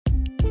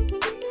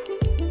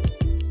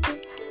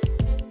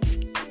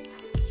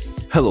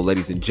Hello,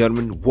 ladies and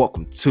gentlemen.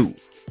 Welcome to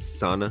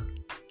Sana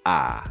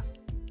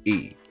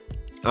IE.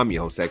 I'm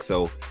your host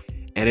XO,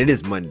 and it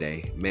is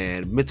Monday,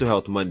 man. Mental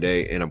Health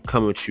Monday, and I'm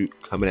coming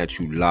at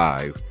you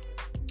live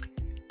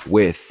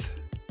with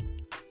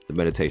the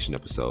meditation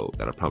episode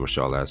that I promised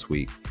y'all last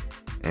week.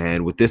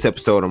 And with this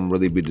episode, I'm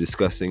really be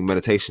discussing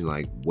meditation.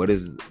 Like, what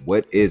is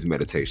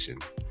meditation?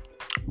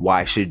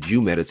 Why should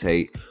you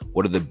meditate?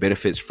 What are the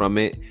benefits from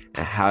it,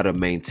 and how to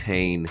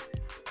maintain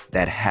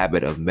that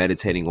habit of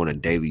meditating on a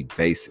daily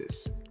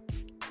basis?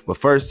 But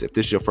first, if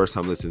this is your first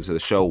time listening to the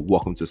show,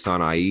 welcome to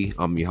Sana IE.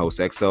 I'm your host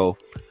XO.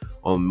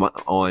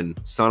 On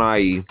Sana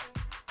IE,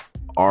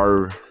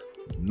 our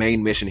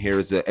main mission here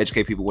is to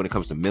educate people when it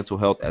comes to mental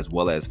health as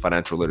well as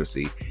financial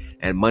literacy.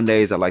 And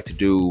Mondays, I like to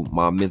do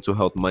my mental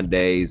health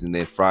Mondays, and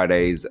then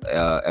Fridays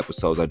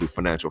episodes, I do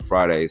financial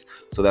Fridays.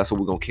 So that's what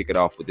we're going to kick it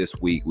off with this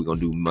week. We're going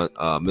to do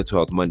mental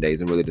health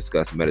Mondays and really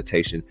discuss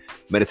meditation.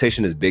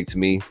 Meditation is big to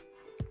me.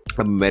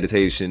 I've been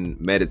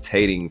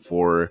meditating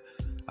for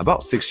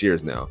about 6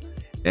 years now.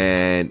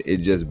 And it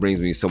just brings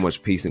me so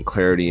much peace and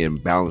clarity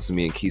and balances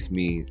me and keeps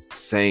me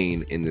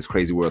sane in this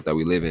crazy world that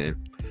we live in.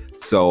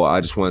 So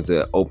I just wanted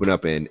to open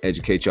up and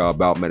educate y'all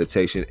about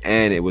meditation.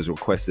 And it was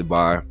requested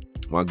by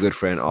my good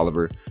friend,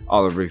 Oliver.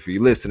 Oliver, if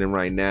you're listening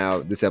right now,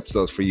 this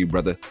episode's for you,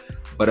 brother.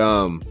 But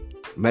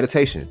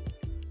meditation,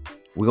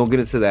 we're going to get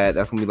into that.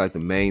 That's going to be like the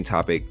main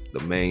topic,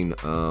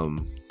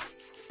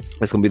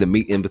 that's going to be the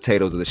meat and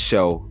potatoes of the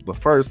show. But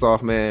first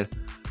off, man,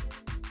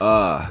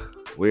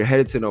 we're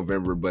headed to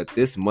November, but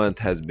this month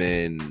has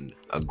been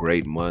a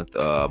great month,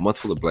 a month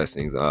full of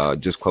blessings.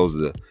 Just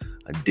closed a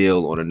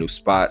deal on a new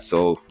spot.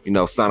 So,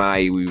 Sana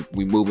IE,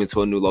 we move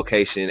into a new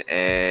location,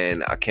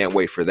 and I can't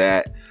wait for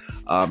that.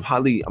 I'm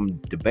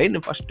debating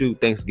if I should do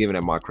Thanksgiving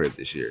at my crib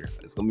this year.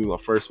 It's going to be my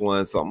first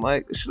one. So I'm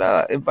like, should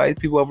I invite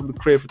people over to the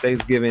crib for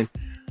Thanksgiving?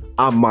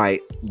 I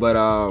might, but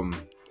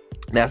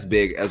that's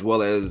big. As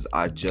well as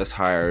I just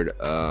hired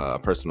a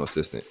personal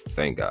assistant.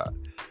 Thank God.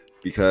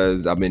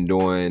 Because I've been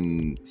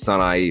doing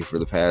Sana IE for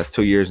the past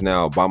 2 years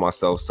now by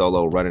myself,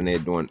 solo, running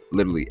it, doing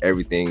literally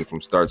everything from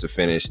start to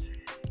finish.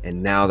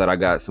 And now that I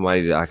got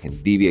somebody that I can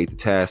deviate the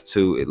task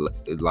to,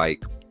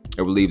 it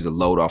relieves a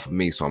load off of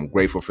me. So I'm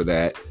grateful for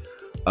that.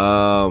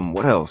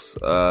 What else?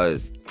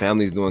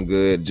 Family's doing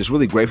good. Just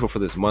really grateful for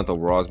this month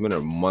overall. It's been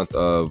a month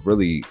of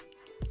really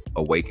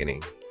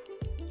awakening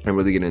and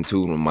really getting in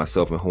tune with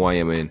myself and who I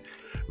am and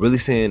really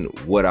seeing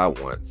what I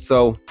want.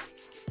 So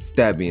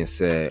that being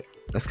said,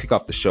 let's kick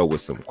off the show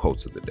with some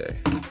quotes of the day.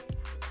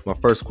 My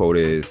first quote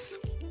is,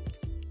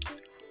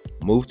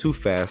 "Move too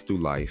fast through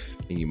life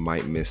and you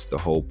might miss the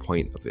whole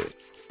point of it."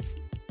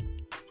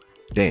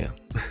 Damn.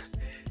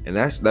 And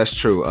that's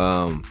true.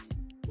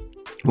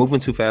 Moving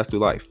too fast through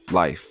life.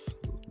 I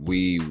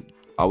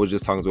was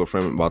just talking to a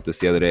friend about this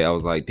the other day. I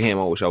was like, damn,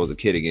 I wish I was a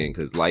kid again,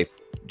 because life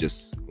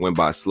just went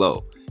by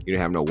slow. You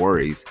didn't have no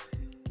worries.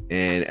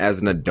 And as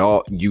an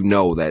adult, you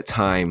know that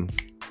time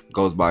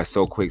goes by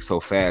so quick, so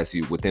fast.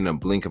 You within a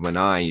blink of an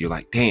eye, you're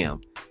like, damn,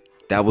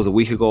 that was a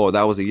week ago, or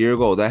that was a year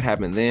ago, that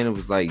happened then. It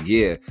was like,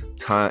 yeah,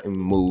 time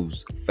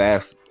moves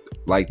fast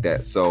like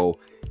that. So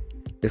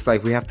it's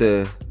like we have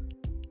to,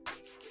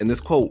 and this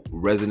quote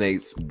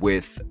resonates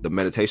with the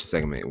meditation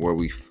segment where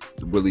we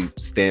really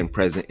stand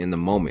present in the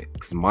moment,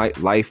 because my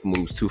life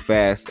moves too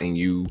fast and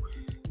you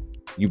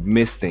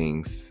miss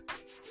things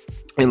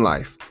in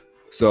life.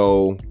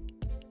 So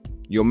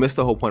you'll miss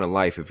the whole point of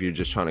life if you're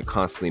just trying to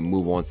constantly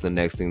move on to the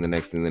next thing,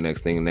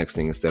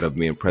 instead of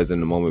being present in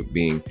the moment,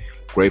 being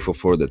grateful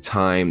for the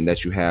time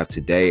that you have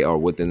today or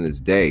within this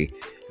day.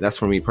 That's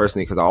for me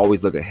personally, because I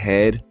always look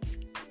ahead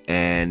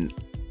and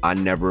I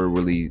never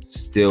really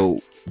still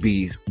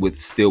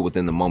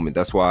within the moment.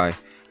 That's why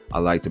I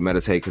like to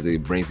meditate, because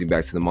it brings me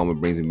back to the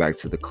moment, brings me back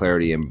to the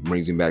clarity, and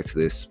brings me back to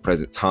this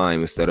present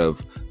time instead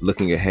of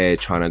looking ahead,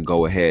 trying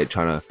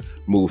to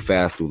move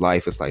fast through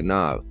life. It's like,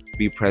 nah,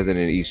 be present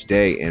in each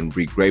day and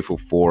be grateful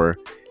for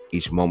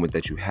each moment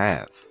that you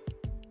have.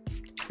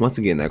 Once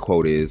again, that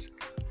quote is,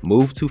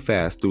 "Move too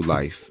fast through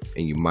life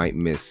and you might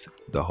miss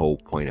the whole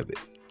point of it."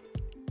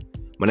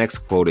 My next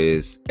quote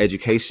is,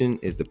 "Education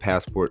is the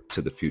passport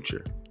to the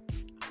future,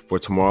 for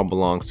tomorrow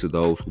belongs to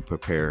those who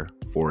prepare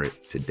for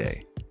it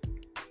today."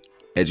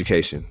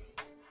 Education.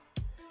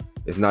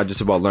 It's not just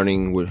about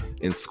learning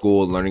in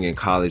school, learning in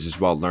college. It's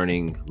about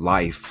learning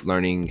life,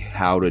 learning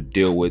how to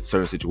deal with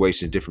certain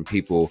situations, different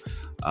people,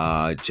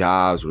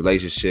 jobs,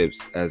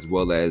 relationships, as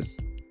well as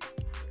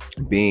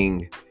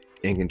being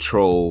in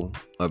control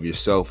of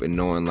yourself and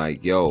knowing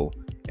like, yo,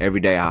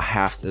 every day I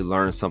have to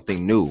learn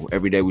something new.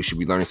 Every day we should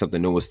be learning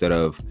something new instead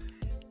of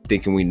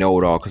thinking we know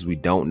it all, because we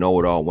don't know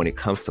it all when it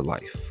comes to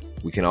life.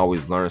 We can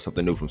always learn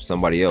something new from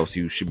somebody else.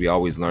 You should be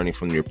always learning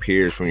from your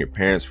peers, from your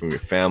parents, from your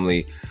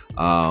family.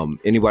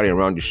 Anybody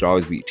around you should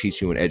always be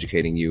teaching you and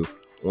educating you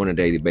on a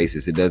daily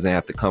basis. It doesn't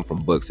have to come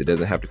from books. It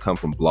doesn't have to come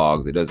from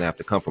blogs. It doesn't have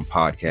to come from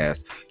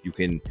podcasts. You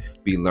can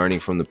be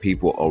learning from the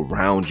people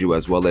around you,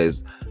 as well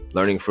as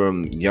learning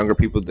from younger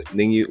people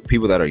than you,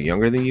 people that are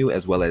younger than you,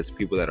 as well as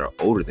people that are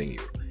older than you.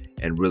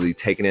 and really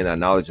taking in that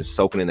knowledge and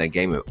soaking in that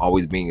game and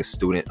always being a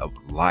student of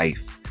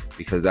life,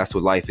 because that's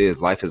what life is.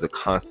 Life is a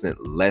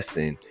constant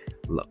lessons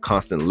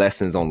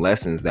on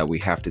lessons that we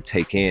have to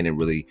take in and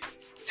really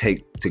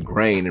take to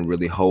grain and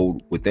really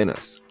hold within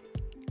us.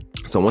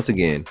 So once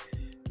again,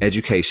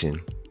 education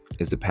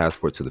is the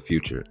passport to the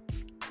future,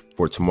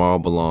 for tomorrow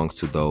belongs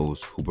to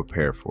those who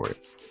prepare for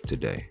it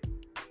today.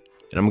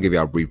 And I'm gonna give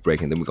y'all a brief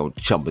break, and then we're gonna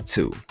jump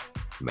into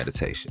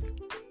meditation.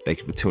 Thank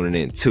you for tuning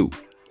in to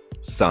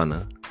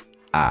Sana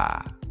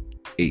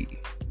IE.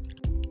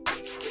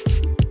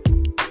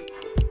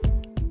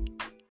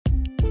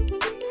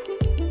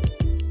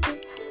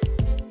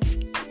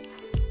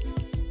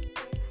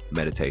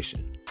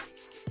 Meditation.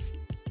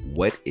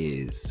 What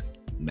is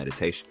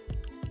meditation?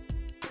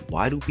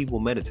 Why do people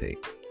meditate?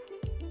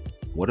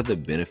 What are the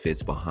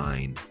benefits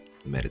behind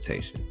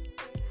meditation?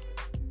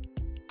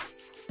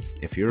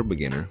 If you're a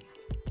beginner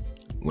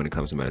when it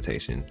comes to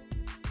meditation,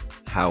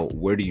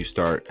 where do you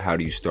start? How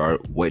do you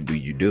start? What do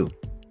you do?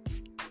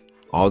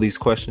 All these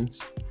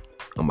questions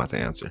I'm about to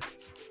answer.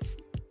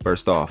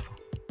 First off,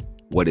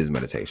 what is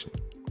meditation?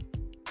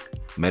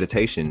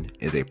 Meditation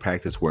is a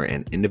practice where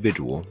an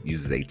individual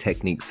uses a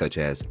technique such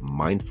as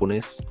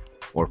mindfulness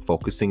or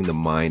focusing the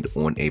mind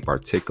on a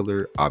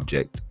particular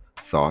object,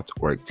 thought,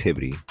 or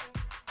activity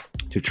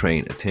to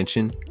train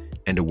attention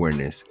and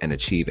awareness and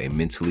achieve a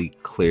mentally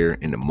clear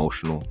and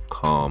emotional,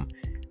 calm,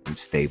 and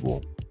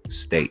stable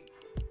state.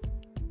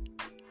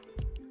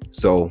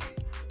 So,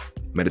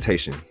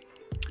 meditation,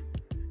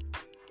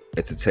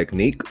 it's a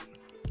technique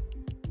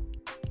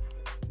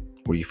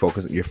where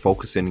you're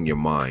focusing your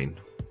mind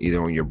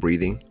either on your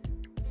breathing,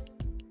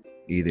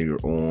 either you're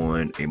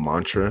on a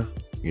mantra,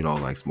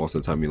 like most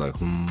of the time you're like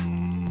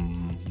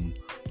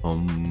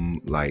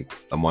like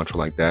a mantra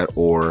like that,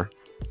 or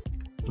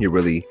you're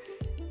really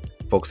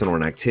focusing on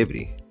an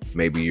activity.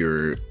 Maybe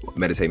you're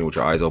meditating with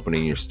your eyes open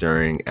and you're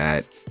staring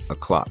at a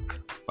clock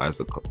as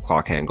the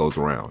clock hand goes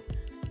around.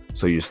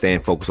 So you're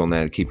staying focused on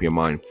that and keep your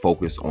mind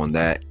focused on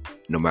that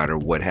no matter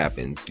what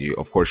happens.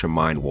 Of course, your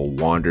mind will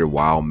wander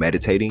while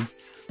meditating,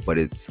 but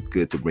it's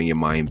good to bring your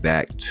mind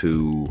back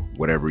to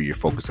whatever you're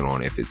focusing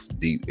on. If it's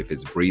deep, if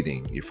it's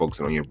breathing, you're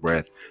focusing on your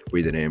breath,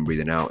 breathing in,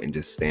 breathing out, and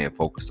just staying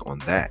focused on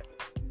that.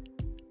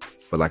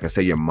 But like I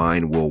said, your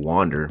mind will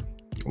wander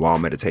while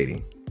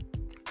meditating.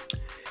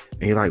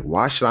 And you're like,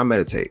 why should I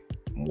meditate?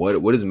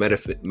 What does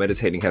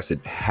meditating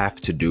have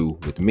to do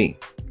with me?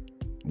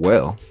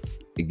 Well,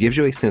 it gives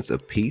you a sense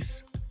of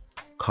peace,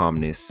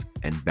 calmness,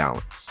 and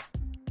balance.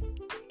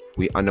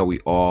 I know we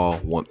all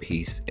want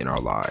peace in our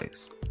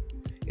lives,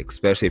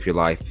 especially if your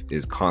life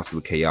is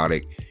constantly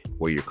chaotic,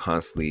 where you're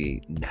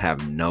constantly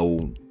have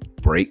no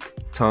break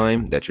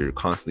time, that you're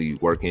constantly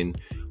working,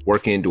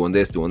 doing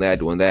this, doing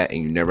that,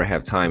 and you never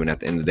have time. And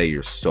at the end of the day,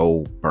 you're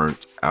so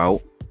burnt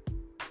out.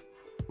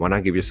 Why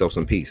not give yourself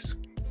some peace,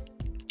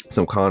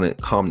 some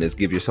calmness,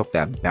 give yourself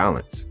that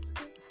balance.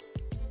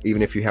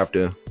 Even if you have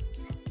to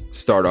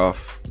start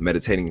off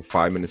meditating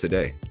 5 minutes a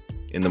day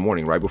in the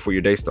morning, right before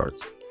your day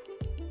starts,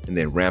 and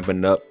then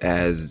ramping up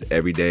as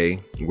every day,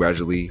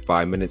 gradually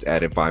 5 minutes,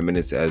 adding 5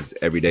 minutes as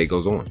every day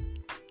goes on.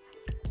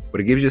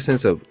 But it gives you a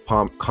sense of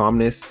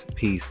calmness,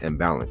 peace, and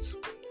balance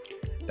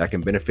that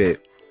can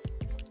benefit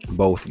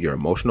both your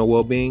emotional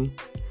well-being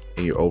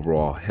and your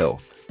overall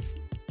health.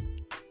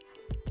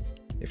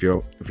 If you're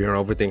an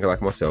overthinker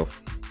like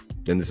myself,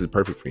 then this is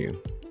perfect for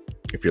you.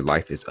 If your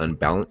life is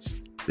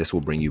unbalanced, this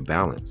will bring you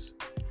balance.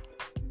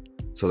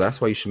 So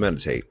that's why you should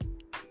meditate,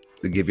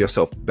 to give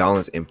yourself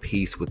balance and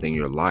peace within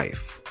your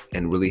life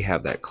and really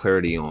have that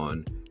clarity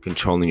on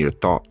controlling your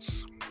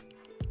thoughts.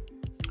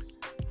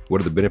 What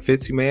are the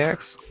benefits, you may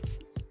ask?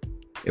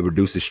 It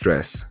reduces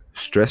stress.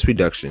 Stress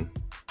reduction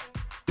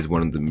is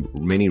one of the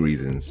many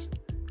reasons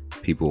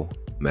people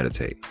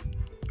meditate.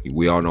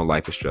 We all know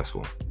life is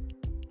stressful.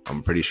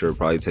 I'm pretty sure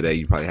probably today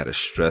you probably had a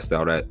stressed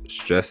out day,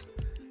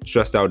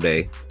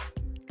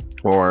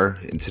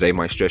 and today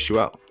might stress you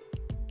out.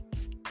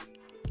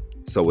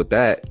 So with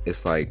that,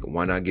 it's like,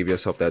 why not give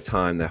yourself that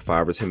time, that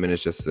 5 or 10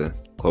 minutes, just to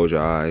close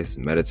your eyes,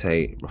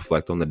 meditate,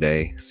 reflect on the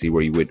day, see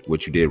what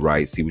you did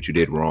right, see what you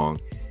did wrong,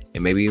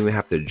 and maybe even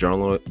have to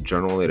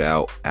journal it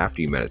out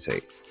after you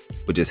meditate.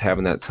 But just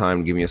having that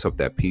time, giving yourself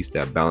that peace,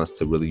 that balance,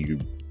 to really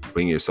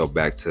bring yourself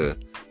back to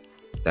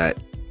that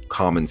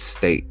calm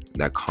state.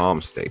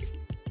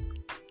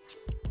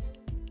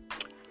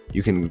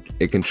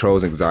 It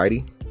controls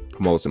anxiety,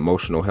 promotes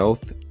emotional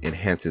health,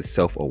 enhances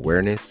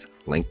self-awareness,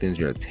 lengthens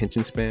your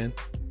attention span.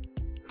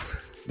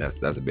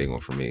 That's a big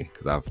one for me,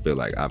 because I feel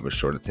like I have a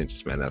short attention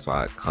span. That's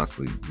why I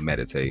constantly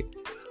meditate.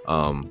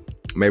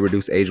 May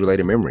reduce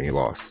age-related memory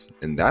loss,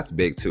 and that's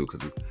big too,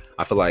 because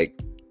I feel like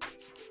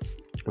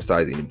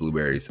besides eating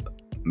blueberries,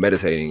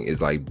 meditating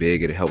is like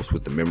big. It helps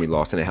with the memory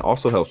loss, and it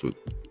also helps with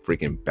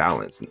freaking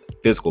balance,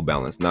 physical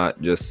balance,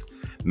 not just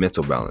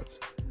mental balance.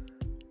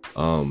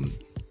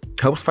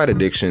 Helps fight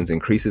addictions,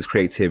 increases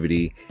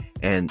creativity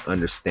and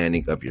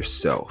understanding of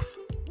yourself.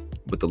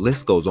 But the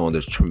list goes on.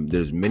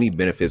 There's many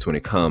benefits when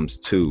it comes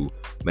to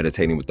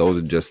meditating, but those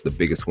are just the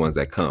biggest ones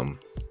that come.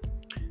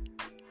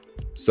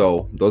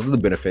 So those are the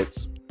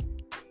benefits.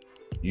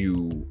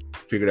 You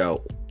figured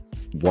out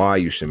why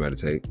you should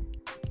meditate.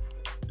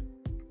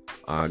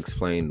 I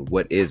explained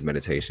what is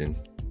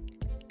meditation.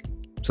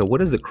 So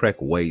what is the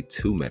correct way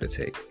to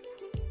meditate?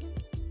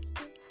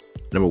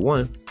 Number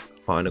one,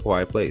 find a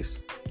quiet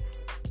place.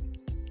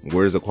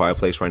 Where's a quiet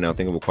place right now?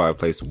 Think of a quiet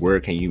place. Where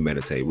can you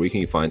meditate? Where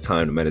can you find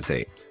time to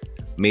meditate?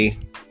 Me,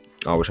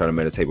 I always try to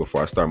meditate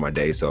before I start my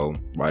day. So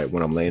right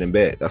when I'm laying in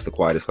bed, that's the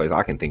quietest place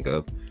I can think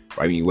of.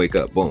 Right when you wake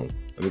up, boom,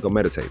 let me go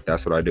meditate.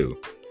 That's what I do.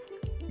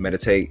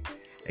 Meditate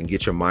and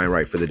get your mind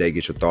right for the day.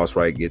 Get your thoughts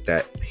right. Get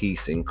that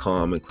peace and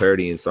calm and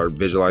clarity and start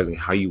visualizing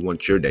how you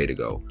want your day to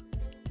go.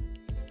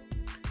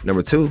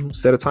 Number two,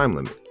 set a time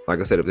limit. Like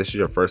I said, if this is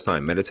your first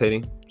time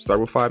meditating, start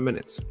with 5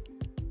 minutes.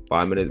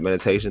 5 minutes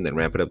meditation, then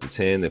ramp it up to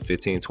 10, then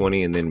 15,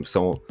 20, and then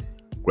so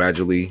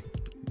gradually,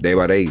 day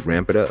by day,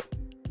 ramp it up.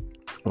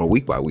 Or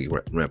week by week,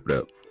 ramp it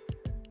up.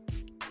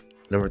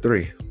 Number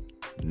three,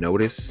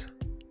 notice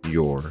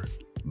your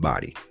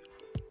body.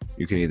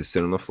 You can either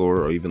sit on the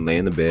floor or even lay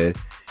in the bed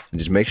and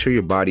just make sure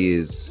your body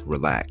is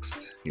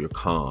relaxed. You're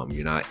calm.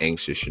 You're not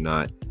anxious. You're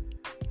not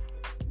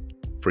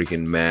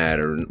freaking mad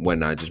or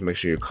whatnot. Just make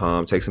sure you're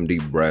calm. Take some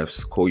deep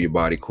breaths. Cool your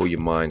body, cool your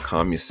mind,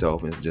 calm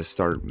yourself, and just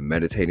start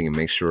meditating and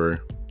make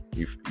sure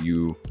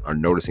you are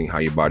noticing how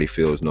your body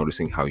feels,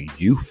 noticing how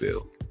you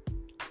feel.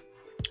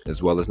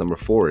 As well as number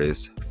four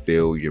is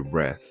feel your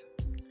breath.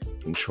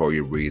 Control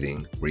your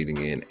breathing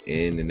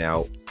in and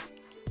out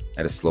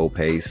at a slow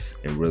pace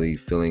and really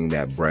feeling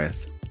that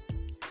breath.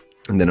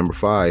 And then number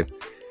five,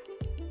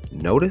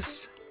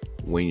 notice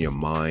when your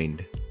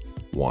mind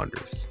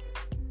wanders.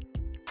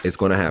 It's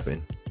going to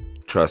happen.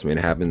 Trust me, it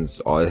happens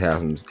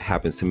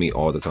to me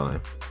all the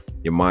time.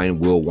 Your mind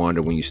will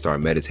wander when you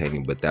start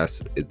meditating, but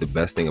that's the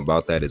best thing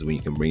about that is when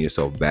you can bring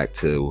yourself back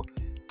to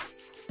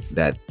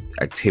that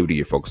activity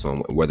you're focused on,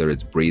 whether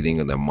it's breathing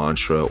or the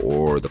mantra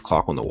or the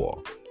clock on the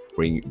wall.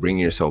 Bring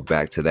yourself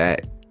back to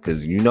that,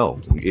 because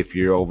if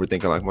you're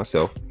overthinking like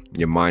myself,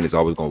 your mind is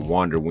always going to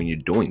wander when you're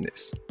doing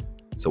this.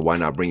 So why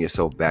not bring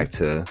yourself back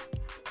to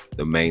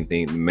the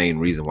main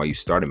reason why you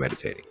started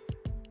meditating?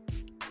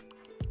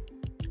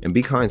 And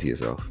be kind to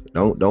yourself.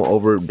 Don't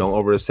over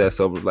obsess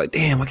over like,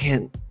 damn, I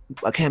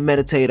can't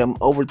meditate. I'm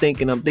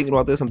overthinking. I'm thinking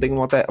about this. I'm thinking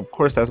about that. Of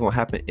course, that's going to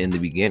happen in the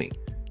beginning.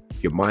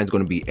 Your mind's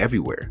going to be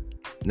everywhere.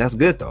 And that's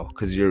good though,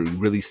 because you're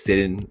really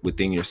sitting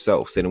within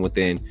yourself, sitting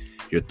within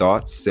your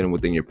thoughts, sitting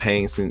within your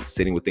pain,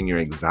 sitting within your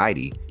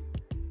anxiety,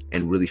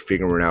 and really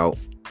figuring out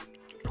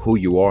who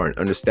you are and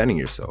understanding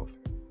yourself,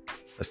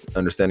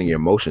 understanding your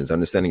emotions,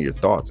 understanding your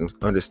thoughts, and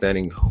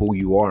understanding who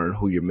you are and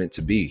who you're meant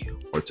to be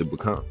or to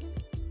become.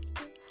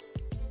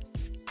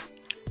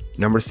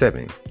 Number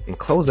 7, and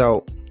close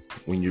out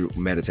when you're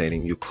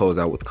meditating, you close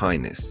out with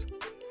kindness.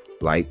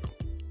 Like,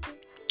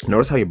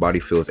 notice how your body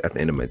feels at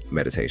the end of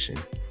meditation.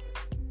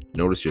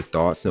 Notice your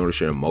thoughts,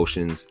 notice your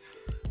emotions,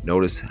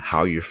 notice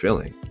how you're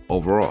feeling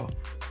overall.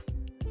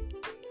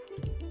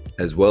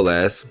 As well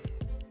as,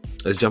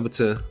 let's jump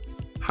into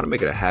how to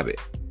make it a habit.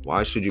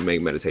 Why should you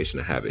make meditation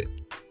a habit?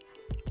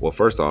 Well,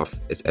 first off,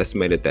 it's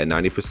estimated that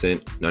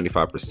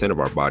 95% of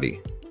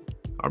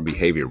our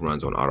behavior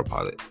runs on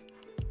autopilot.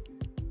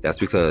 That's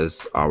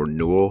because our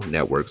neural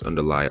networks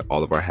underlie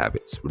all of our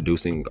habits,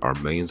 reducing our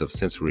millions of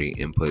sensory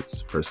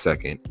inputs per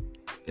second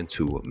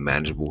into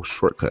manageable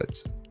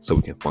shortcuts so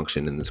we can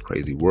function in this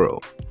crazy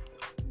world.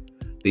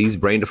 These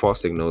brain default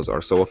signals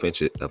are so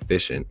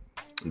efficient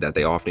that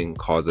they often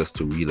cause us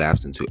to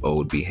relapse into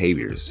old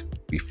behaviors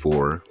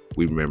before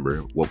we remember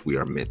what we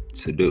are meant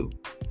to do.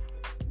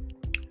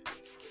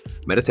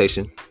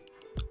 Meditation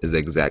is the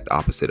exact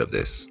opposite of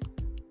this.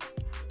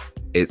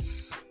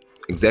 It's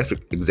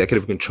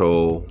executive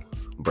control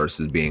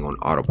versus being on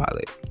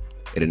autopilot.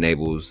 It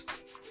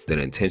enables the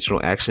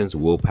intentional actions,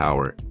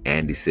 willpower,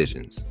 and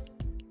decisions.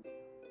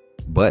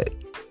 But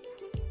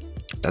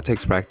that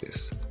takes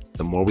practice.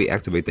 The more we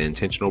activate the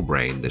intentional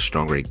brain, the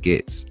stronger it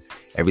gets.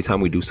 Every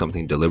time we do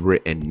something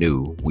deliberate and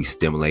new, we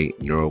stimulate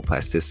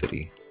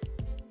neuroplasticity,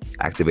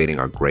 activating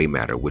our gray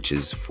matter, which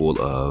is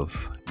full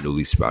of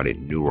newly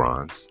sprouted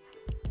neurons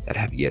that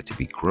have yet to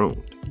be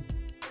groomed.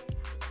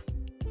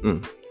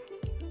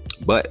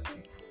 But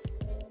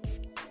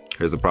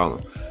here's the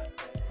problem.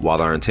 While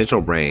our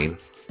intentional brain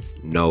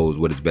knows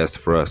what is best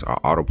for us, our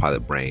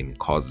autopilot brain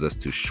causes us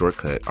to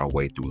shortcut our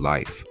way through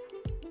life.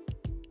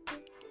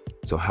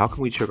 So how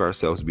can we trick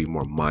ourselves to be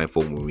more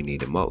mindful when we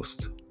need it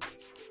most?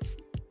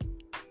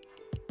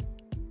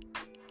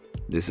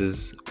 This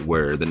is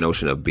where the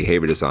notion of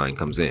behavior design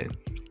comes in.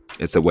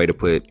 It's a way to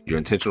put your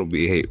intentional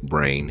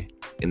brain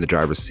in the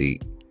driver's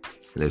seat.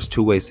 And there's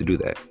 2 ways to do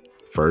that.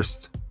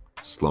 First,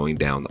 slowing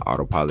down the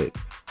autopilot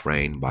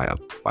brain by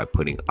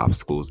putting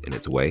obstacles in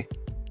its way.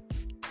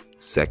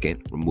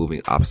 Second,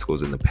 removing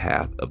obstacles in the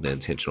path of the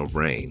intentional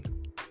brain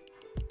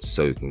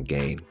so you can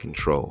gain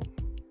control.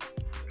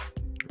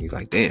 He's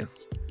like, damn,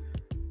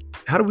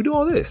 how do we do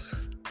all this?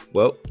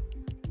 Well,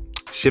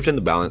 shifting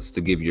the balance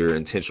to give your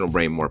intentional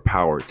brain more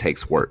power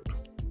takes work.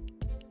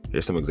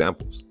 Here's some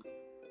examples.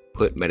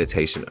 Put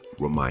meditation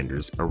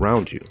reminders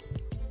around you.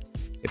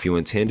 If you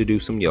intend to do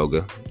some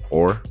yoga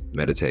or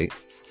meditate,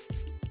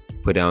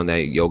 put down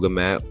that yoga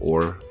mat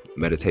or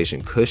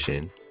meditation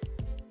cushion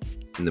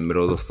in the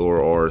middle of the floor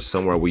or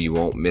somewhere where you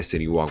won't miss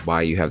it. You walk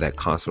by, you have that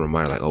constant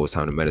reminder like, oh, it's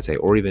time to meditate.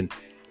 Or even,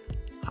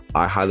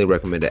 I highly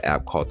recommend an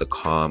app called the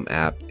Calm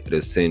app.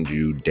 It'll send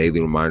you daily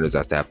reminders.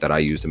 That's the app that I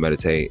use to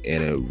meditate,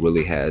 and it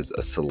really has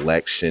a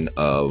selection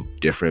of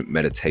different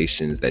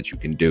meditations that you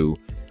can do.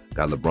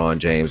 Got LeBron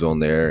James on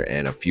there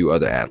and a few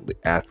other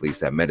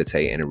athletes that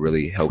meditate, and it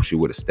really helps you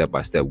with a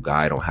step-by-step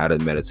guide on how to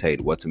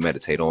meditate. What to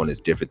meditate on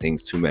is different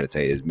things to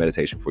meditate. There's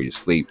meditation for your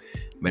sleep,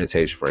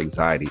 meditation for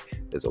anxiety.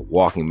 There's a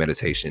walking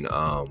meditation.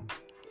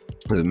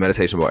 There's a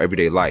meditation about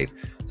everyday life.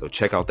 So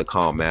check out the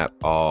Calm app.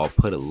 I'll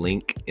put a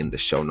link in the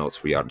show notes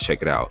for y'all to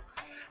check it out.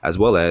 As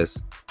well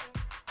as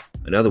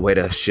another way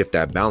to shift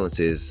that balance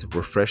is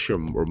refresh your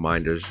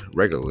reminders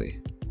regularly.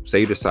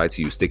 Say you decide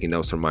to use sticky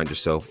notes to remind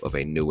yourself of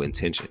a new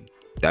intention.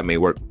 That may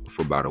work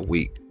for about a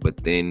week,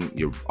 but then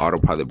your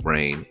autopilot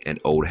brain and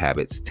old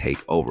habits take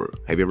over.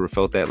 Have you ever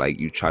felt that? Like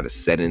you try to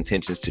set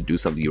intentions to do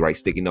something, you write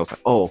sticky notes like,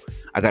 oh,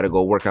 I got to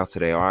go work out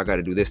today, or I got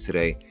to do this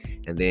today.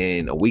 And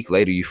then a week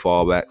later, you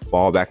fall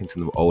back into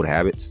the old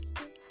habits.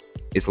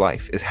 It's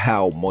life. It's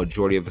how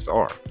majority of us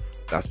are.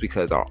 That's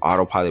because our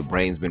autopilot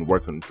brain's been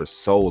working for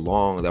so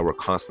long that we're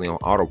constantly on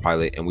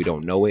autopilot and we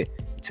don't know it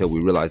until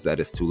we realize that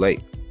it's too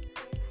late.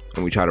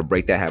 And we try to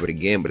break that habit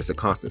again, but it's a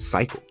constant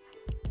cycle.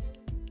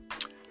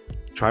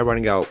 Try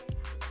writing out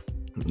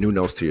new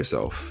notes to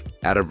yourself.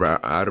 Add a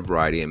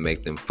variety and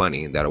make them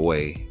funny. That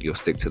way you'll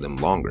stick to them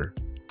longer.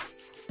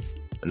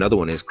 Another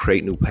one is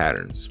create new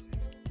patterns.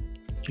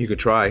 You could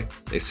try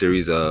a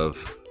series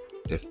of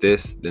if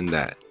this, then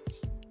that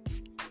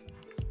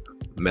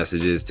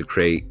messages to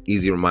create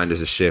easy reminders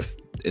to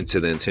shift into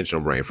the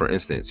intentional brain. For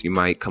instance, you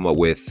might come up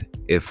with,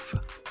 if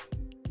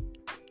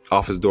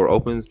office door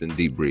opens, then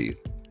deep breathe,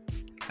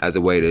 as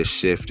a way to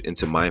shift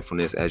into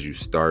mindfulness as you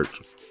start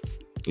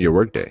your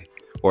workday.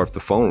 Or if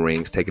the phone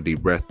rings, take a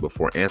deep breath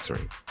before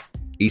answering.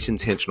 Each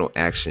intentional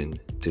action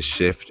to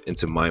shift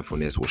into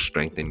mindfulness will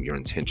strengthen your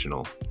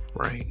intentional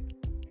brain.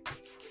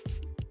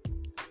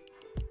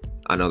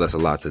 I know that's a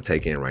lot to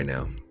take in right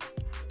now,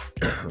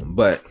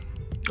 but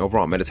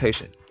overall,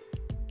 meditation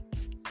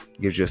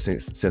gives you a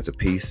sense of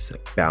peace,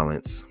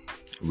 balance,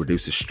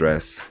 reduces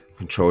stress,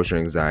 controls your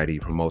anxiety,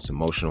 promotes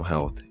emotional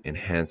health,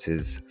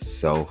 enhances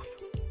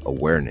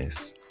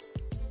self-awareness,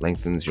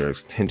 lengthens your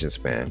attention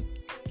span.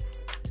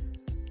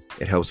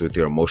 It helps with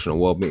your emotional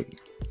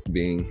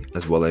well-being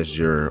as well as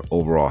your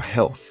overall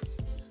health.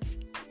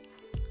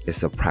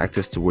 It's a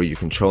practice to where you're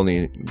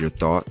controlling your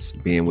thoughts,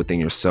 being within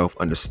yourself,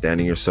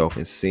 understanding yourself,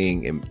 and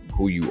seeing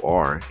who you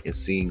are and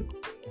seeing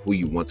who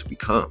you want to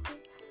become.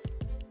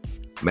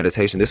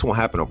 Meditation, this won't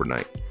happen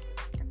overnight.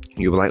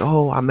 You'll be like,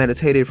 oh, I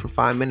meditated for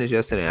 5 minutes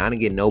yesterday. I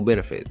didn't get no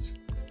benefits.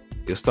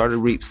 You'll start to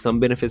reap some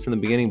benefits in the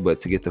beginning, but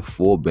to get the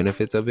full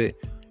benefits of it,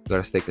 you got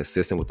to stay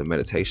consistent with the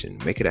meditation.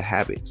 Make it a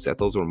habit. Set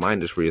those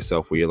reminders for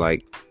yourself where you're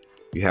like,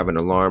 you have an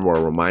alarm or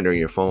a reminder in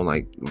your phone,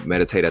 like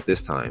meditate at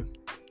this time.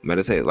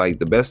 Meditate, like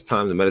the best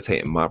time to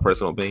meditate, in my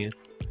personal opinion,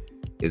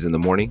 is in the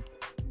morning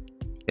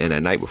and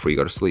at night before you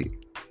go to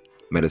sleep.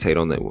 Meditate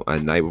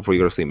at night before you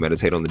go to sleep.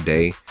 Meditate on the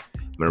day.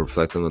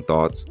 Reflect on the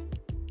thoughts.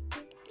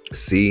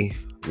 See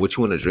what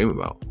you want to dream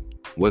about.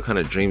 What kind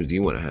of dreams do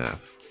you want to have?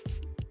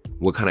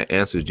 What kind of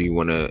answers do you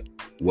want to,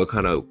 what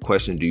kind of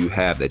question do you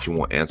have that you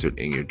want answered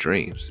in your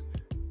dreams?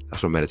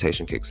 That's where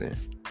meditation kicks in.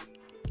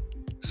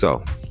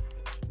 So,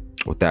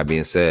 with that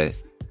being said,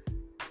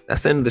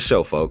 that's the end of the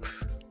show,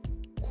 folks.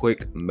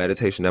 Quick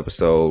meditation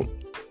episode.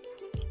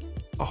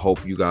 I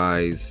hope you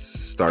guys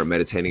start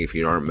meditating. If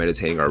you aren't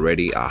meditating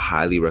already, I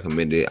highly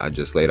recommend it. I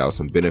just laid out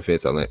some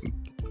benefits. I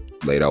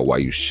laid out why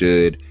you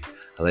should.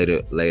 I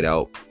laid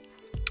out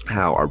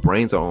how our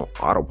brains are on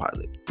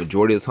autopilot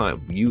majority of the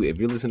time. If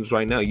you're listening to this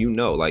right now, you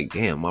know, like,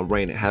 damn, my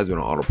brain has been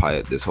on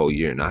autopilot this whole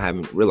year and I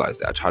haven't realized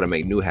that. I try to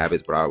make new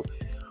habits, but I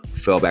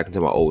fell back into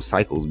my old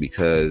cycles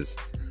because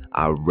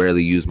I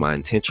rarely use my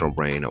intentional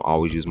brain. I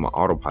always use my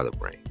autopilot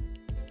brain.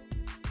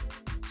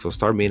 So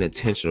start being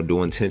intentional,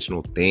 do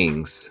intentional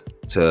things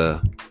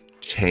to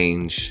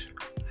change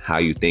how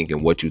you think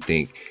and what you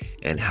think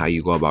and how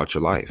you go about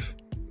your life,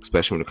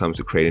 especially when it comes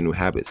to creating new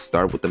habits.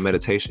 Start with the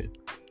meditation.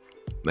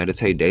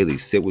 Meditate daily.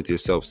 Sit with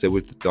yourself. Sit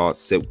with the thoughts.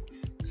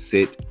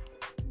 Sit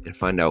and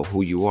find out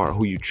who you are,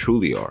 who you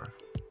truly are.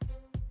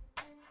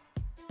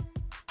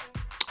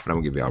 But I'm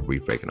going to give y'all a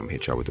brief break and I'm going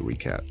to hit y'all with a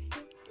recap.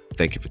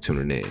 Thank you for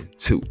tuning in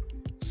to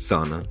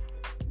Sana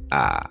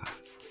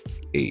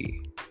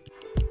IE.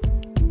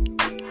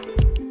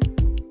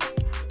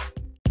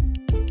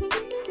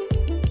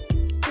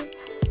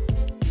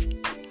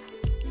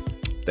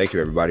 Thank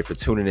you, everybody, for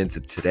tuning into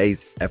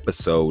today's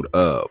episode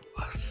of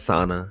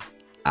Sana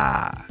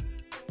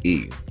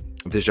IE.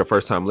 If this is your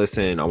first time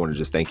listening, I want to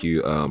just thank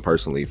you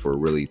personally for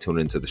really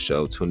tuning into the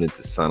show, tuning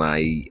into Sana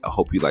IE. I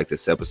hope you like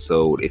this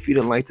episode. If you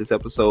didn't like this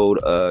episode,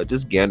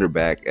 just gander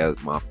back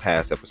at my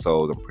past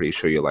episodes. I'm pretty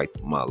sure you liked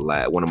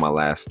one of my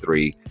last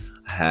three.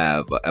 I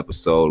have an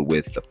episode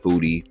with the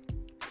foodie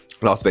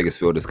Las Vegas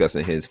Phil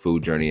discussing his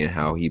food journey and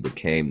how he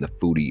became the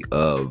foodie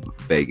of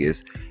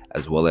Vegas,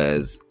 as well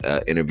as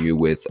an interview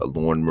with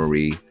Lauren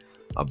Marie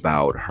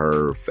about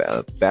her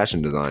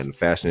fashion design,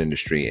 fashion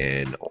industry,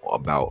 and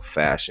about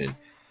fashion,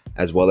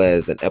 as well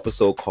as an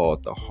episode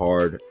called The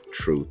Hard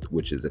Truth,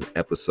 which is an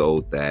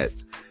episode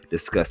that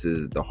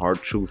discusses the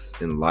hard truths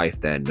in life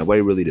that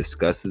nobody really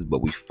discusses,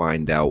 but we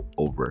find out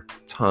over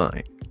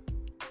time.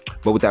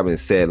 But with that being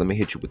said, let me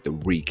hit you with the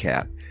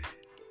recap.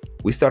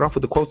 We start off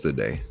with the quotes of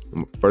the day.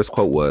 First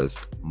quote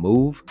was,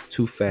 "Move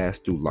too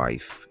fast through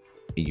life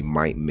and you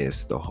might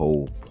miss the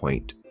whole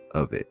point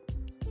of it."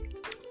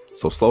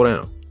 So slow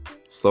down.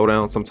 Slow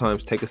down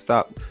sometimes. Take a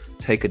stop.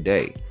 Take a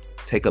day.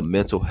 Take a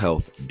mental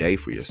health day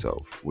for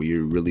yourself where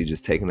you're really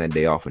just taking that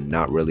day off and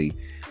not really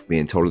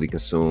being totally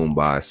consumed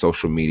by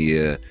social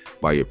media,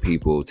 by your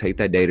people. Take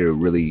that day to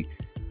really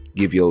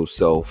give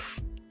yourself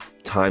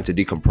time to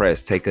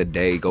decompress. Take a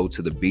day, go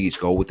to the beach,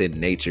 go within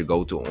nature,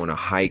 go on a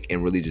hike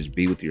and really just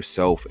be with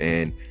yourself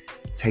and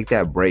take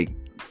that break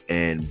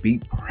and be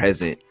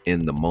present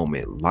in the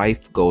moment.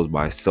 Life goes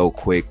by so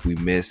quick. We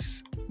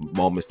miss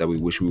moments that we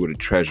wish we would have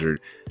treasured.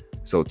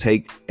 So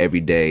take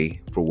every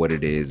day for what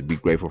it is. Be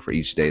grateful for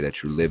each day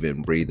that you live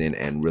in, breathe in,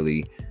 and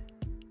really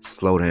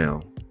slow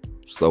down.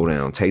 Slow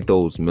down. Take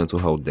those mental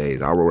health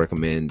days. I would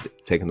recommend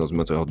taking those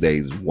mental health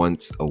days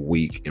once a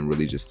week and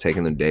really just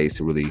taking the days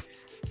to really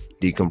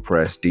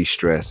decompress,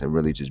 de-stress, and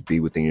really just be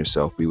within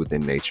yourself, be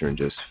within nature, and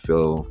just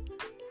feel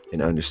and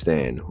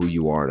understand who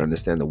you are and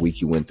understand the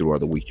week you went through or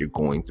the week you're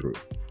going through.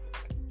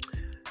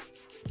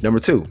 Number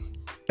 2,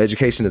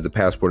 education is the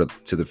passport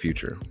to the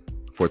future.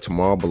 For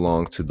tomorrow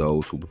belongs to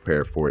those who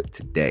prepare for it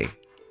today.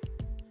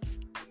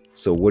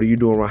 So what are you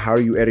doing? How are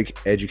you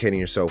educating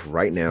yourself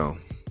right now?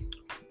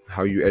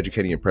 How are you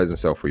educating your present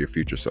self for your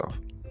future self?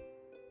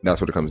 That's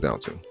what it comes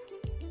down to.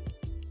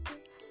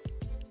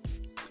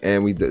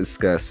 And we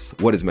discuss,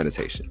 what is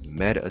meditation?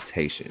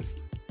 Meditation,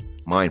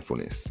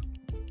 mindfulness.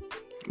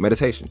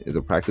 Meditation is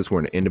a practice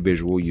where an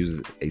individual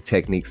uses a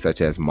technique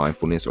such as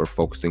mindfulness or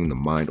focusing the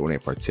mind on a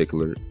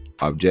particular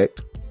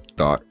object,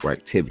 thought, or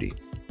activity.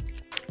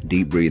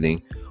 Deep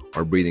breathing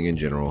or breathing in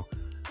general,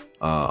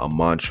 a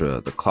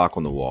mantra, the clock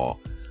on the wall.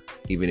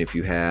 Even if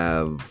you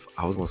have,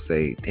 I was going to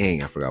say,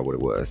 I forgot what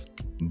it was.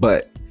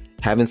 But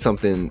having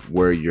something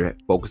where you're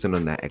focusing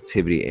on that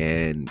activity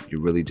and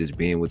you're really just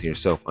being with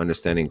yourself,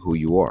 understanding who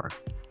you are.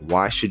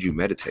 Why should you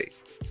meditate?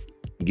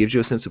 It gives you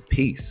a sense of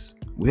peace.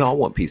 We all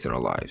want peace in our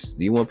lives.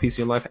 Do you want peace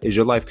in your life? Is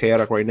your life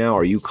chaotic right now?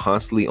 Are you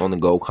constantly on the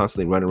go,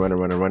 constantly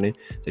running,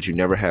 that you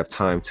never have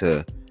time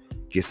to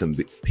get some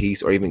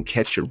peace or even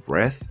catch your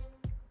breath?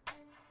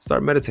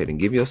 Start meditating.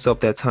 Give yourself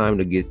that time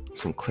to get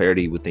some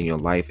clarity within your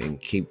life and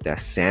keep that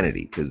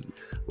sanity, because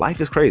life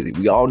is crazy.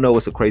 We all know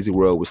it's a crazy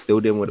world. We're still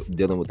dealing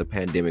with the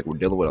pandemic. We're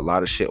dealing with a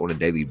lot of shit on a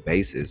daily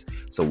basis.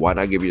 So why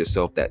not give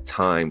yourself that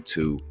time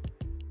to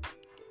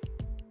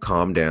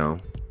calm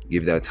down,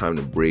 give that time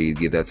to breathe,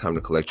 give that time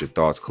to collect your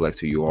thoughts, collect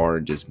who you are,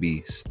 and just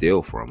be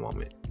still for a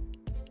moment.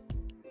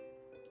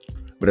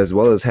 But as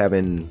well as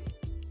having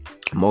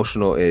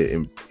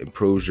it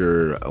improves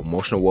your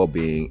emotional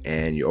well-being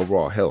and your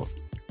overall health.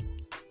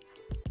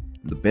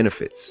 The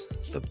benefits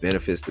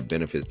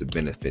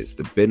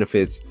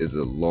is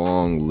a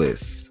long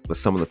list, but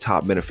some of the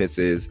top benefits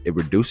is it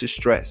reduces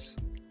stress.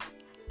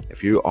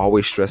 If you're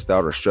always stressed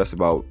out or stressed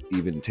about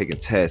even taking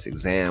tests,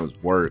 exams,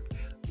 work,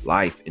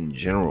 life in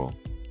general,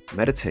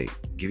 meditate.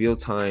 Give your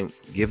time,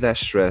 give that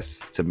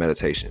stress to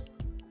meditation.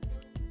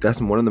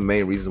 That's one of the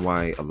main reasons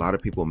why a lot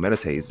of people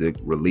meditate, is to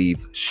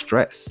relieve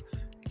stress.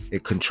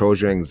 It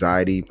controls your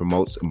anxiety,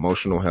 promotes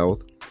emotional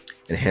health,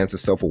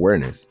 enhances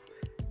self-awareness,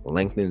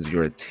 lengthens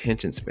your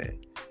attention span.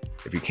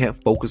 If you can't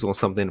focus on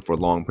something for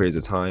long periods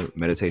of time,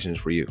 meditation is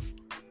for you.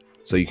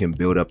 So you can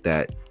build up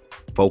that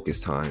focus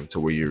time to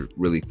where you're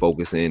really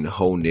focusing,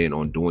 honed in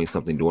on doing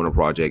something, doing a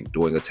project,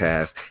 doing a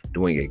task,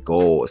 doing a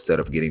goal, instead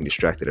of getting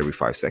distracted every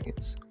 5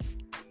 seconds.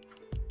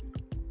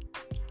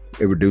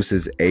 It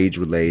reduces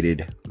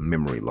age-related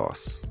memory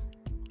loss.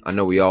 I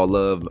know we all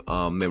love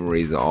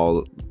memories and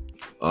all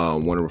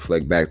want to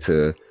reflect back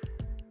to,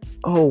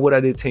 what I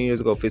did 10 years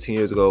ago, 15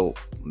 years ago.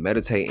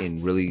 Meditate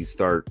and really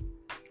start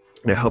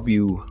to help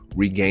you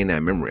regain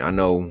that memory. I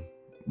know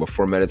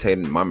before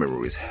meditating, my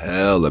memory was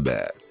hella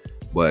bad,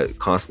 but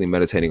constantly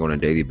meditating on a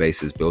daily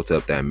basis built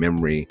up that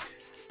memory,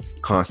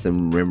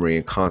 constant memory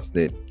and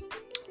constant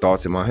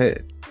thoughts in my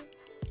head.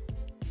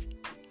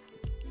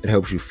 It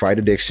helps you fight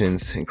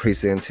addictions,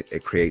 increase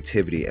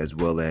creativity, as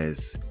well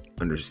as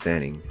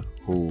understanding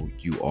who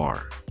you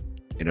are.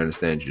 It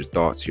understands your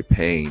thoughts, your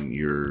pain,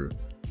 your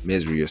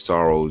misery, your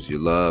sorrows, your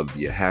love,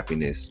 your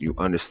happiness. You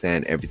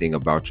understand everything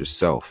about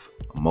yourself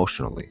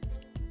emotionally.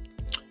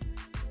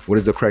 What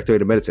is the correct way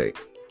to meditate?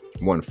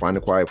 1, find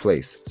a quiet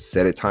place.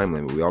 Set a time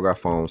limit. We all got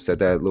phones. Set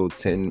that little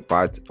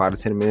 5 to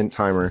 10 minute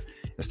timer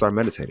and start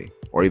meditating.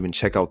 Or even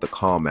check out the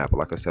Calm app.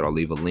 Like I said, I'll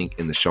leave a link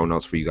in the show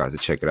notes for you guys to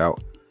check it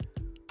out.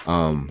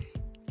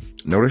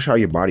 Notice how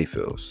your body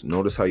feels.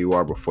 Notice how you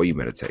are before you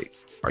meditate.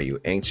 Are you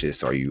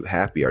anxious? Are you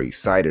happy? Are you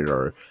excited?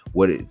 Or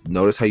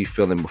notice how you're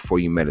feeling before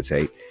you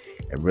meditate.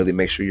 and really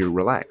make sure you're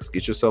relaxed.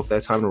 Get yourself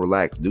that time to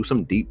relax. Do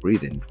some deep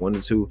breathing, 1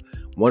 to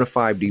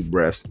 5 deep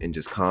breaths, and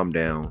just calm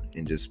down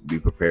and just be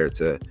prepared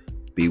to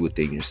be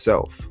within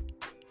yourself.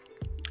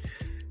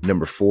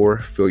 Number 4,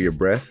 feel your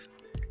breath.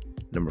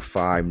 Number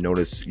 5,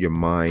 notice your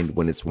mind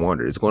when it's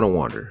wandered. It's going to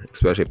wander,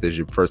 especially if this is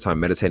your first time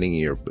meditating and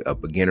you're a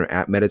beginner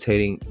at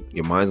meditating.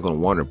 Your mind's going to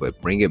wander,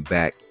 but bring it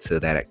back to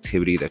that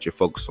activity that you're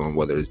focused on,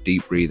 whether it's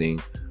deep breathing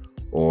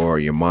or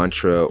your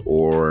mantra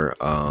or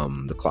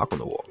the clock on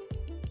the wall.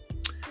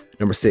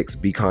 Number 6,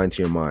 be kind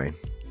to your mind,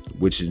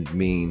 which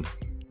means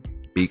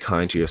be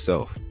kind to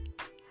yourself,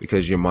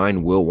 because your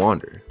mind will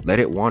wander. Let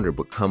it wander,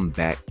 but come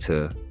back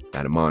to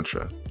that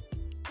mantra.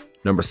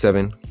 Number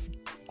 7,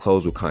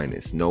 close with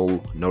kindness.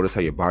 Notice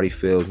how your body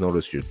feels,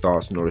 notice your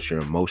thoughts, notice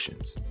your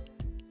emotions.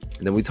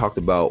 And then we talked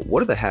about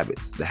what are the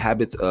habits? The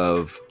habits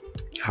of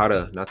how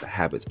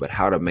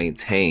to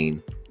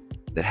maintain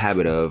the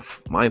habit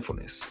of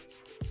mindfulness.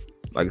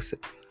 Like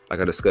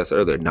I discussed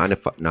earlier,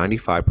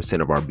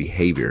 95% of our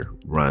behavior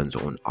runs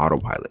on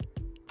autopilot.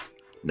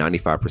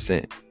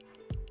 95%.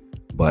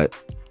 But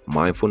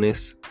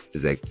mindfulness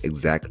is the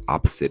exact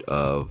opposite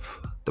of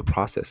the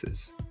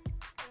processes.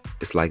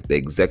 It's like the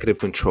executive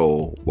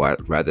control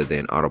rather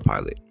than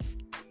autopilot.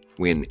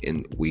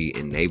 We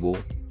enable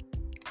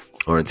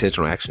our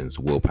intentional actions,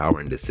 willpower,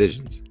 and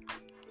decisions.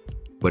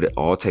 But it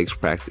all takes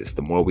practice.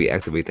 The more we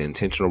activate the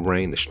intentional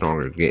brain, the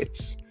stronger it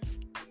gets.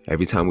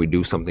 Every time we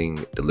do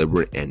something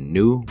deliberate and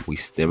new, we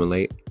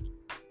stimulate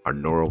our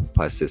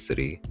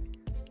neuroplasticity,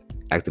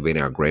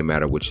 activating our gray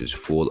matter, which is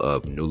full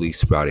of newly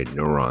sprouted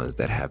neurons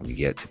that have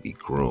yet to be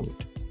groomed.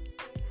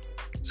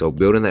 So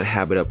building that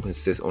habit up on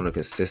a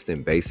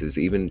consistent basis,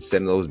 even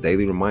setting those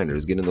daily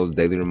reminders, getting those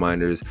daily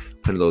reminders,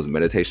 putting those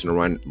meditation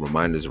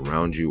reminders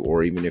around you,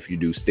 or even if you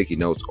do sticky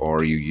notes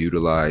or you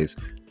utilize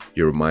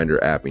your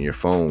reminder app in your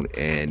phone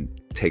and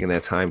taking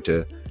that time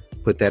to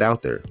put it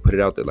out there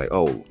like,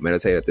 oh,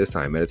 meditate at this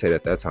time, meditate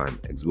at that time,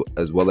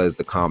 as well as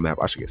the Calm app.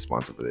 I should get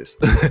sponsored for this.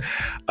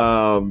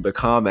 The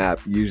Calm app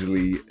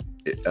usually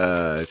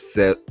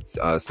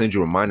sends you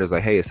reminders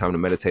like, hey, it's time to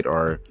meditate,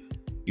 or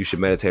you should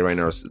meditate right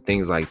now, or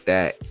things like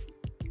that,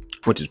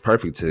 which is a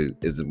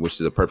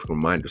perfect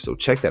reminder. So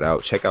check that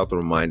out. Check out the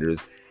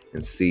reminders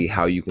and see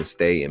how you can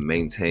stay and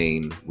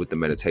maintain with the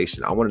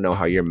meditation. I want to know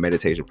how your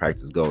meditation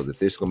practice goes. If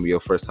this is going to be your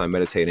first time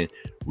meditating,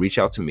 reach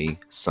out to me,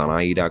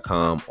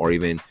 sanai.com, or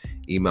even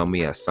email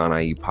me at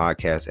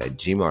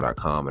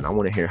sanaiepodcast@gmail.com. And I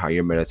want to hear how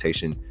your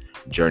meditation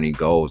journey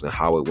goes and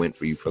how it went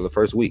for you for the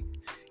first week.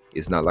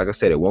 It's not, like I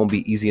said, it won't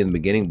be easy in the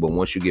beginning, but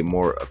once you get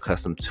more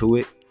accustomed to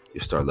it,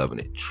 you'll start loving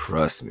it.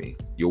 Trust me.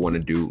 You'll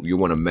want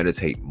to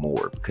meditate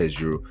more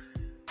because you're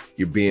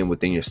being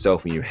within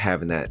yourself and you're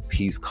having that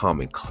peace,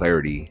 calm, and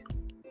clarity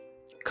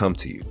come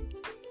to you.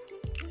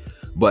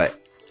 But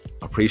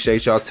I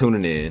appreciate y'all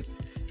tuning in.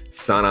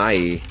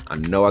 Sanai, I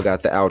know I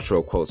got the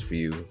outro quotes for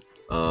you,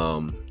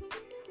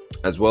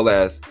 as well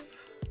as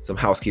some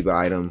housekeeping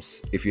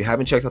items. If you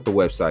haven't checked out the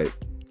website,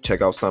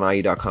 check out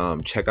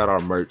sanai.com. Check out our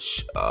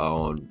merch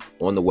on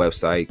the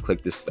website.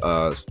 Click this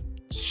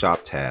shop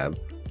tab,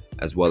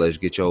 as well as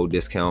get your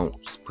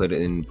discounts. Put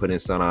in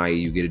Sanai,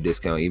 you get a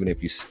discount. Even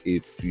if you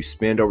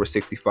spend over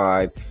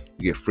 $65,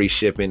 you get free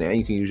shipping, and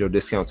you can use your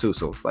discount too.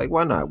 So it's like,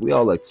 why not? We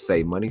all like to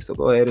save money, so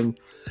go ahead and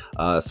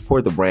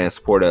support the brand,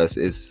 support us.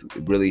 It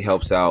really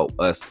helps out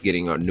us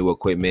getting our new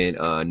equipment,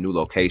 new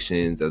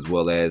locations, as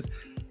well as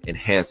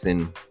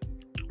enhancing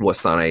what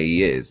Sanai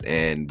is,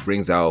 and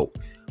brings out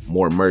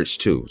more merch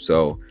too.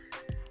 So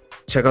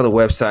check out the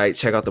website,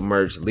 check out the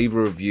merch, leave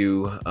a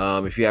review.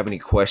 If you have any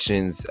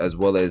questions, as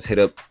well as hit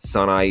up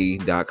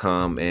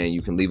sanai.com and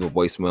you can leave a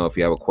voicemail. If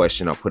you have a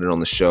question, I'll put it on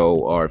the show,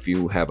 or if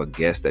you have a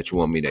guest that you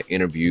want me to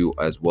interview,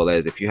 as well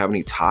as if you have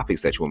any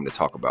topics that you want me to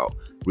talk about,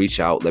 reach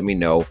out, let me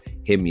know,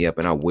 hit me up,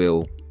 and I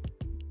will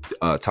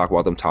talk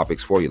about them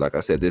topics for you. Like I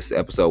said, this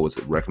episode was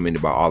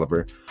recommended by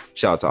Oliver.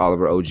 Shout out to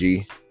Oliver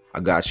OG. I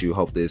got you.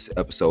 Hope this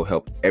episode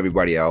helped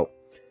everybody out.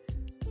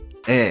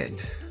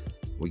 And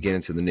we get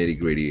into the nitty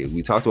gritty.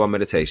 We talked about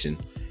meditation.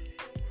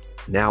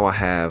 Now I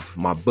have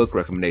my book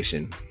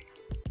recommendation,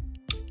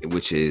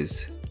 which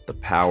is The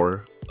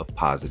Power of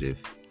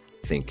Positive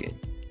Thinking.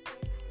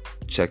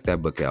 Check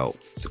that book out.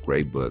 It's a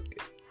great book,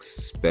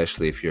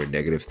 especially if you're a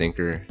negative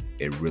thinker.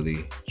 It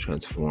really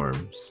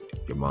transforms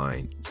your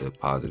mind to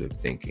positive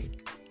thinking.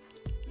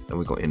 And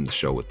we're going to end the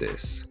show with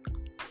this.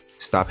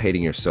 Stop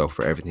hating yourself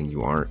for everything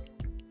you aren't,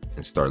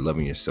 and start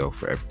loving yourself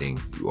for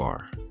everything you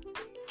are.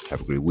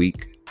 Have a great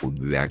week. We'll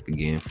be back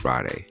again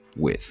Friday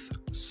with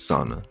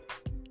Sana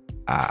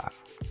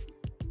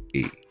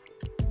I.E.